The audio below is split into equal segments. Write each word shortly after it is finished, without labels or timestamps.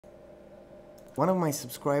One of my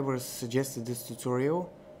subscribers suggested this tutorial.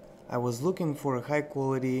 I was looking for a high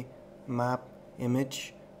quality map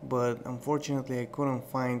image, but unfortunately I couldn't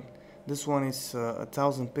find. This one is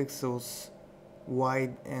 1000 pixels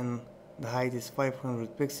wide and the height is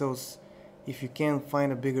 500 pixels. If you can't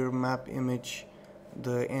find a bigger map image,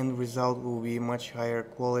 the end result will be much higher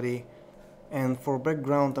quality. And for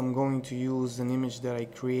background, I'm going to use an image that I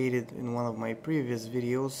created in one of my previous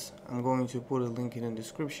videos. I'm going to put a link in the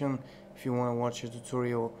description if you want to watch a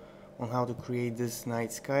tutorial on how to create this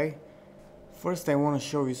night sky. First, I want to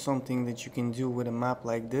show you something that you can do with a map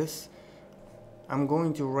like this. I'm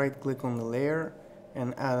going to right click on the layer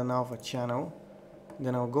and add an alpha channel.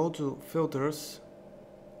 Then I'll go to filters,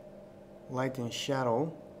 light and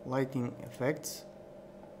shadow, lighting effects.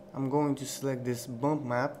 I'm going to select this bump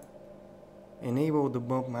map, enable the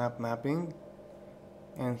bump map mapping,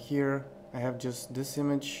 and here I have just this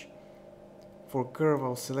image. For curve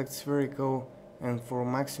I'll select spherical, and for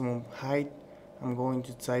maximum height I'm going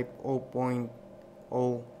to type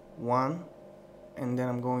 0.01 and then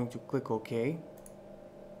I'm going to click OK.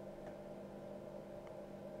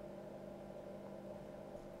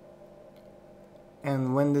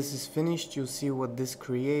 And when this is finished, you'll see what this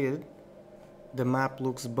created. The map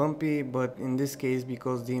looks bumpy, but in this case,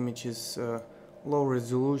 because the image is low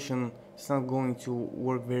resolution, it's not going to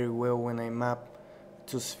work very well when I map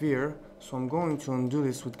to sphere. So I'm going to undo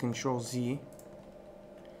this with Ctrl Z.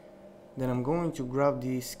 Then I'm going to grab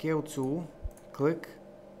the scale tool, click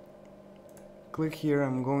here.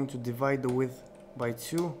 I'm going to divide the width by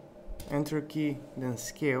 2, enter key, then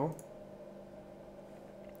scale.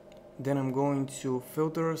 Then I'm going to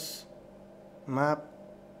filters, map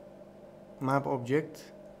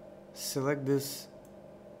object, select this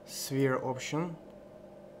sphere option,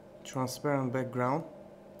 transparent background,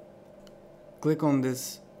 click on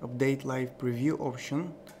this update live preview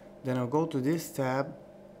option. Then I'll go to this tab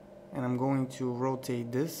and I'm going to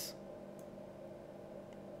rotate this.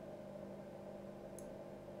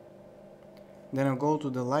 Then I'll go to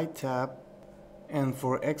the light tab, and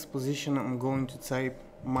for X position I'm going to type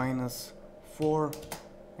 -4,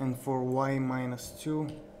 and for Y -2,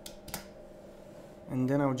 and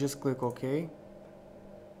then I'll just click OK.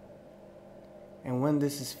 And when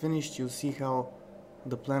this is finished, you'll see how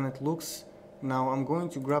the planet looks. Now I'm going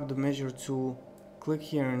to grab the measure tool, click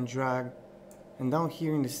here and drag, and down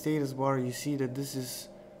here in the status bar you see that this is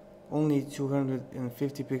only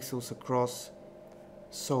 250 pixels across.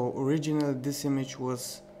 So originally this image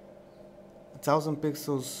was 1000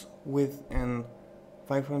 pixels width and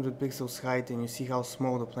 500 pixels height, and you see how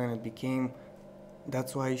small the planet became.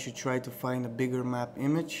 That's why you should try to find a bigger map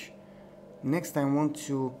image. Next, I want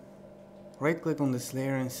to right click on this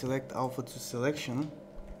layer and select alpha to selection,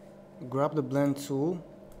 grab the blend tool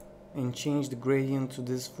and change the gradient to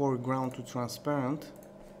this foreground to transparent.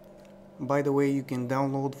 By the way, you can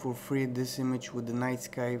download for free this image with the night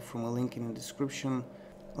sky from a link in the description.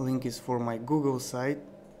 A link is for my Google site.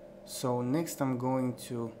 So next I'm going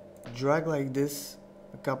to drag like this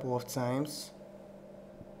a couple of times,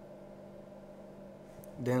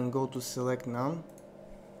 then go to select none.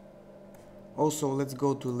 Also, let's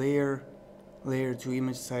go to layer to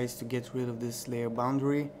image size to get rid of this layer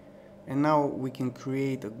boundary. And now we can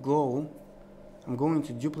create a glow. I'm going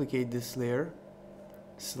to duplicate this layer,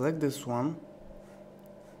 select this one,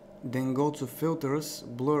 then go to filters,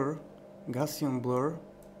 blur, Gaussian blur,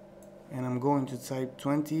 and I'm going to type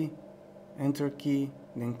 20, enter key,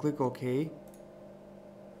 then click OK.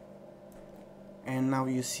 And now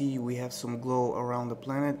you see we have some glow around the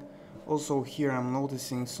planet. Also here I'm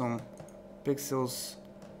noticing some pixels.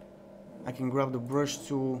 I can grab the brush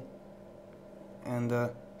tool and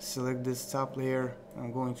select this top layer.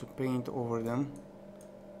 I'm going to paint over them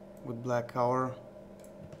with black color.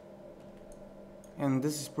 And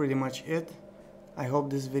this is pretty much it. I hope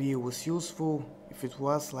this video was useful. If it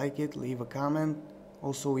was, like it, leave a comment.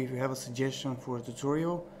 Also, if you have a suggestion for a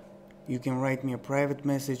tutorial, you can write me a private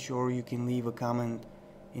message or you can leave a comment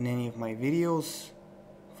in any of my videos.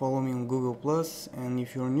 Follow me on Google+, and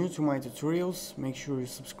if you're new to my tutorials, make sure you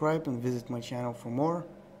subscribe and visit my channel for more.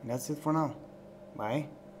 And that's it for now. Bye.